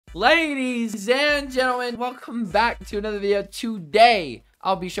Ladies and gentlemen, welcome back to another video. Today,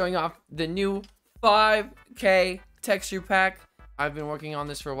 I'll be showing off the new 5K texture pack. I've been working on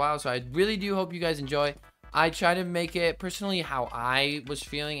this for a while, so I really do hope you guys enjoy. I try to make it personally how I was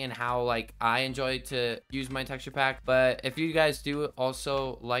feeling and how I enjoy to use my texture pack. But if you guys do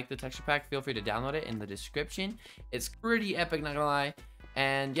also like the texture pack, feel free to download it in the description. It's pretty epic, not gonna lie.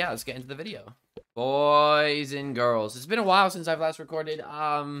 And yeah, let's get into the video. Boys and girls, it's been a while since I've last recorded,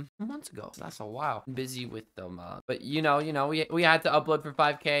 months ago. That's a while. I'm busy with them, but you know, we had to upload for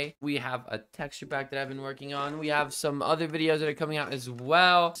 5K. We have a texture pack that I've been working on. We have some other videos that are coming out as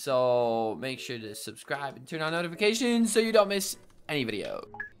well, so make sure to subscribe and turn on notifications so you don't miss any video.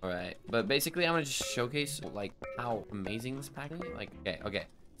 All right, but basically I'm gonna just showcase how amazing this pack is. Okay,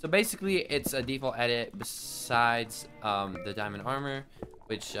 so basically it's a default edit besides the diamond armor,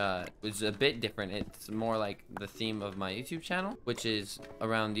 which was a bit different. It's more like the theme of my YouTube channel, which is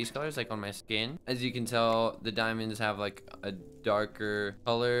around these colors, like on my skin. As you can tell, the diamonds have like a darker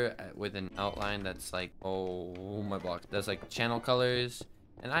color with an outline that's like, oh my block. That's like channel colors,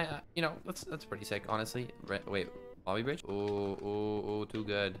 and that's pretty sick, honestly. Wait, BobbyMH? Oh, too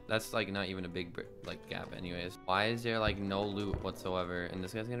good. That's like not even a big gap anyways. Why is there like no loot whatsoever? And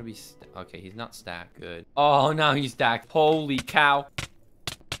this guy's gonna be okay, he's not stacked. Good. Oh, now he's stacked. Holy cow.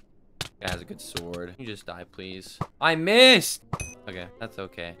 Guy has a good sword. Can you just die, please? I missed. Okay, that's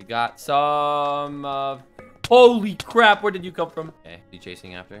okay. We got some holy crap, where did you come from? Okay, is he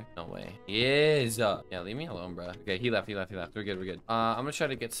chasing after? No way. He is. Yeah, leave me alone, bro. Okay, he left. We're good. I'm gonna try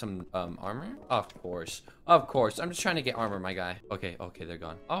to get some armor. Of course. I'm just trying to get armor, my guy. Okay, they're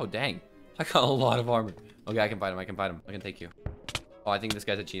gone. Oh, dang. I got a lot of armor. Okay, I can fight him. I can take you. Oh, I think this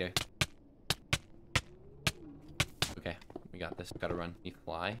guy's a cheater. Okay, we got this. Gotta run. You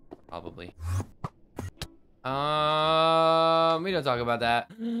fly? Probably. We don't talk about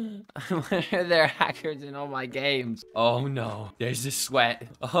that. They're hackers in all my games. Oh no, there's the sweat.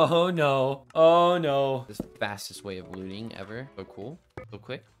 Oh no. This is the fastest way of looting ever. So cool, so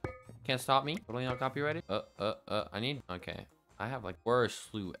quick. Can't stop me. Totally not copyrighted. Okay. I have like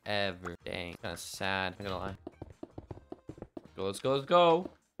worst loot ever. Dang, kind of sad. I'm not gonna lie. Let's go.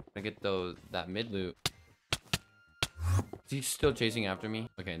 I get that mid loot. He's still chasing after me.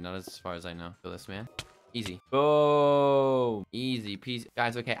 Okay, not as far as I know. Kill this man. Easy. Boom. Easy peasy.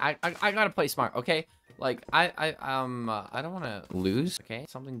 Guys, okay. I gotta play smart, okay? I don't wanna lose, okay?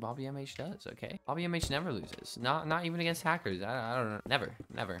 Something BobbyMH does, okay? BobbyMH never loses. Not even against hackers. I don't know. Never.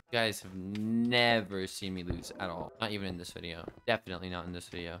 You guys have never seen me lose at all. Not even in this video. Definitely not in this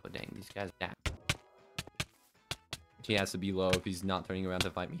video. But dang, these guys are stacked. He has to be low if he's not turning around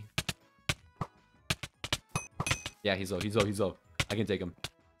to fight me. Yeah, he's low. I can take him.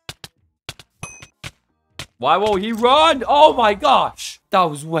 Why won't he run? Oh my gosh. That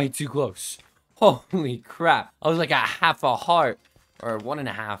was way too close. Holy crap. I was like at half a heart. Or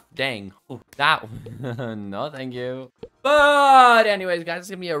 1.5. Dang. Ooh, that one. No, thank you. But anyways, guys, it's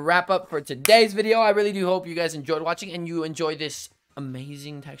going to be a wrap up for today's video. I really do hope you guys enjoyed watching and you enjoy this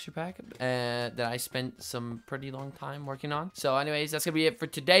amazing texture pack that I spent some pretty long time working on. So anyways, that's gonna be it for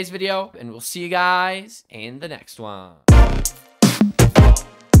today's video, and we'll see you guys in the next one.